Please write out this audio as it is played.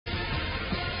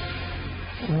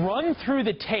Run through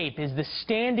the tape is the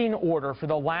standing order for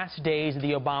the last days of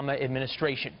the Obama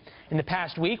administration. In the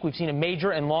past week, we've seen a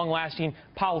major and long-lasting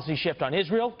policy shift on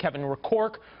Israel. Kevin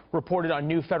McCork reported on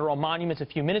new federal monuments a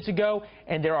few minutes ago,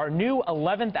 and there are new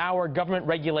 11th hour government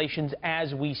regulations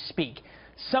as we speak.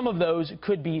 Some of those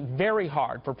could be very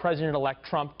hard for President-elect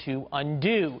Trump to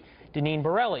undo.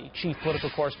 Borelli, chief political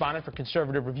correspondent for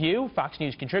Conservative Review, Fox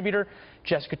News contributor,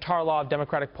 Jessica Tarlov,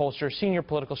 Democratic pollster, senior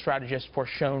political strategist for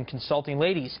Schoen Consulting.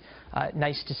 Ladies,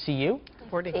 nice to see you.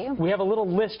 We have a little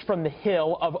list from the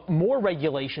Hill of more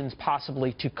regulations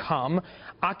possibly to come.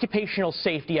 Occupational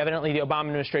safety, evidently the Obama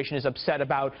administration is upset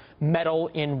about metal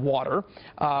in water.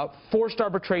 Forced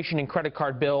arbitration in credit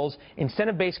card bills,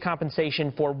 incentive-based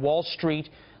compensation for Wall Street,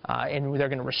 and they're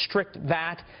going to restrict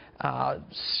that.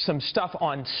 Some stuff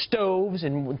on stoves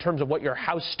in terms of what your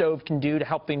house stove can do to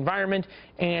help the environment,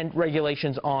 and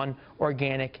regulations on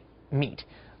organic meat.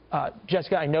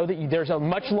 Jessica, I know that there's a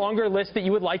much longer list that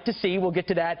you would like to see. We'll get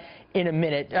to that in a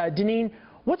minute. Deneen,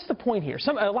 what's the point here?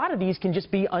 A lot of these can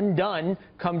just be undone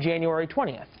come January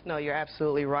 20th. No, you're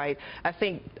absolutely right. I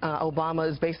think Obama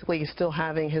is basically still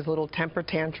having his little temper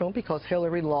tantrum because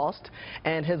Hillary lost,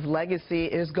 and his legacy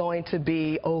is going to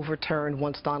be overturned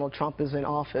once Donald Trump is in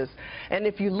office. And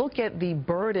if you look at the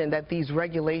burden that these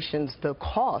regulations, the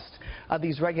cost of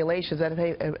these regulations that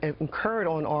have incurred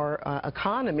on our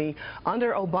economy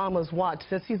under Obama's watch,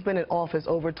 since he's been in office,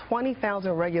 over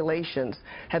 20,000 regulations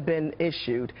have been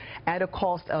issued at a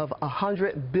cost of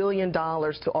 $100 billion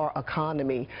to our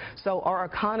economy. So our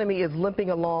economy is limping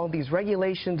along. These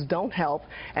regulations don't help,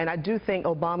 and I do think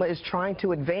Obama is trying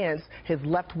to advance his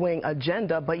left-wing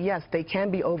agenda, but yes, they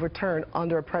can be overturned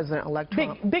under President-elect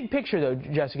Trump. Big picture, though,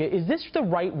 Jessica, is this the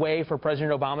right way for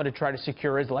President Obama to try to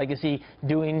secure his legacy,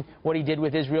 doing what he did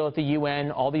with Israel at the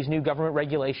UN, all these new government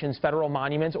regulations, federal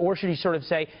monuments, or should he sort of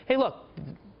say, hey, look,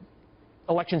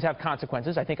 elections have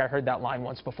consequences? I think I heard that line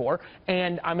once before,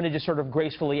 and I'm going to just sort of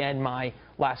gracefully end my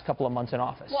last couple of months in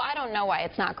office. Well, I don't know why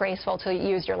it's not graceful to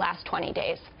use your last 20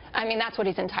 days. I mean, that's what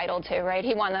he's entitled to, right?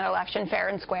 He won that election fair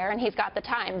and square, and he's got the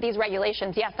time. These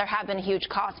regulations, yes, there have been a huge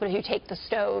cost, but if you take the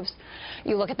stoves,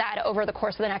 you look at that over the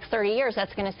course of the next 30 years,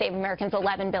 that's going to save Americans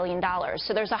 $11 billion.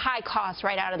 So there's a high cost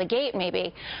right out of the gate,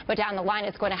 maybe, but down the line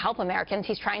it's going to help Americans.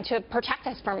 He's trying to protect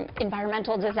us from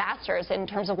environmental disasters. In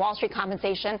terms of Wall Street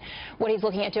compensation, what he's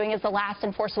looking at doing is the last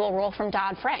enforceable rule from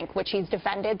Dodd-Frank, which he's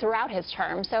defended throughout his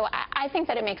term. So I think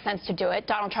that it makes sense to do it.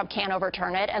 Donald Trump can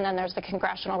overturn it, and then there's the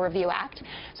Congressional Review Act.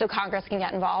 So Congress can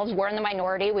get involved. We're in the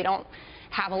minority. We don't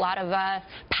have a lot of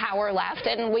power left,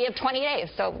 and we have 20 days,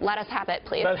 so let us have it,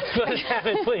 please. Let us have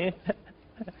it, please.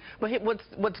 But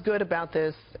what's good about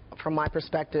this, from my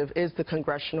perspective, is the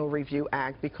Congressional Review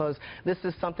Act, because this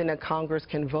is something that Congress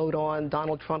can vote on,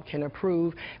 Donald Trump can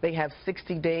approve. They have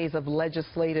 60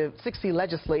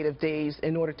 legislative days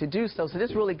in order to do so. So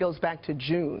this really goes back to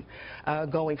June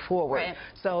going forward. Right.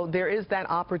 So there is that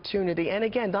opportunity. And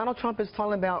again, Donald Trump is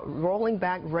talking about rolling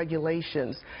back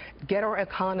regulations, get our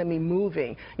economy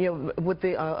moving. You know, with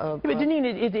the but Deneen,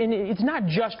 it's not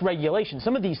just regulations.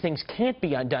 Some of these things can't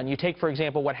be undone. You take, for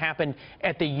example, what happened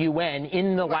at the UN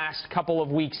in the last couple of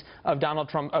weeks of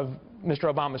Mr.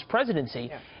 Obama's presidency.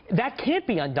 Yeah. That can't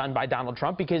be undone by Donald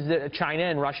Trump because China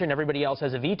and Russia and everybody else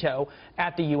has a veto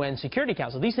at the UN Security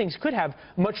Council. These things could have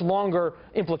much longer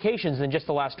implications than just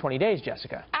the last 20 days,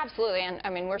 Jessica. Absolutely, and I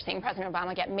mean, we're seeing President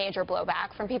Obama get major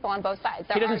blowback from people on both sides.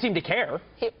 He doesn't seem to care.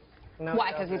 No,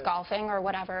 why? Because he's golfing or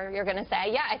whatever you're going to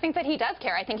say. Yeah, I think that he does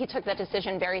care. I think he took that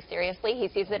decision very seriously. He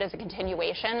sees it as a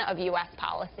continuation of U.S.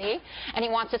 policy, and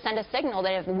he wants to send a signal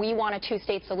that if we want a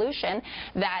two-state solution,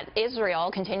 that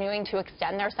Israel continuing to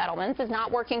extend their settlements is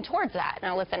not working towards that.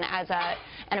 Now, listen, as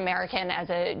an American, as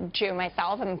a Jew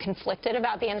myself, I'm conflicted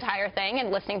about the entire thing,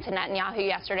 and listening to Netanyahu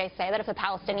yesterday say that if the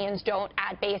Palestinians don't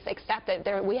at base accept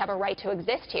that we have a right to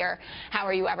exist here, how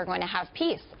are you ever going to have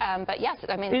peace? But yes,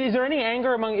 I mean, is there any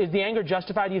anger is the anger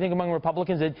justified, do you think, among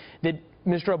Republicans that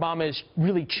Mr. Obama is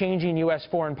really changing U.S.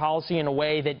 foreign policy in a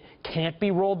way that can't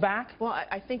be rolled back? Well,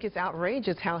 I think it's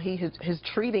outrageous how he is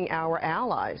treating our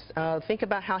allies. Think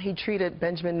about how he treated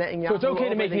Benjamin Netanyahu. So it's okay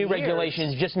to make new years.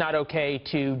 regulations, just not okay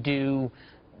to do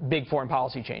big foreign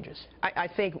policy changes? I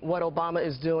think what Obama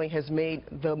is doing has made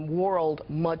the world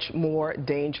much more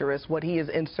dangerous. What he has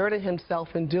inserted himself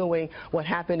in doing, what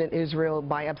happened in Israel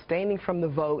by abstaining from the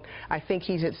vote, I think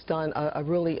he's done a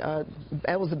really,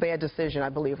 that was a bad decision, I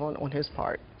believe, on his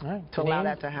part. All right. To allow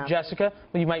that to happen. Jessica,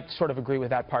 well, you might sort of agree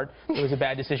with that part. It was a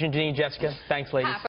bad decision. Janine, Jessica, thanks, ladies.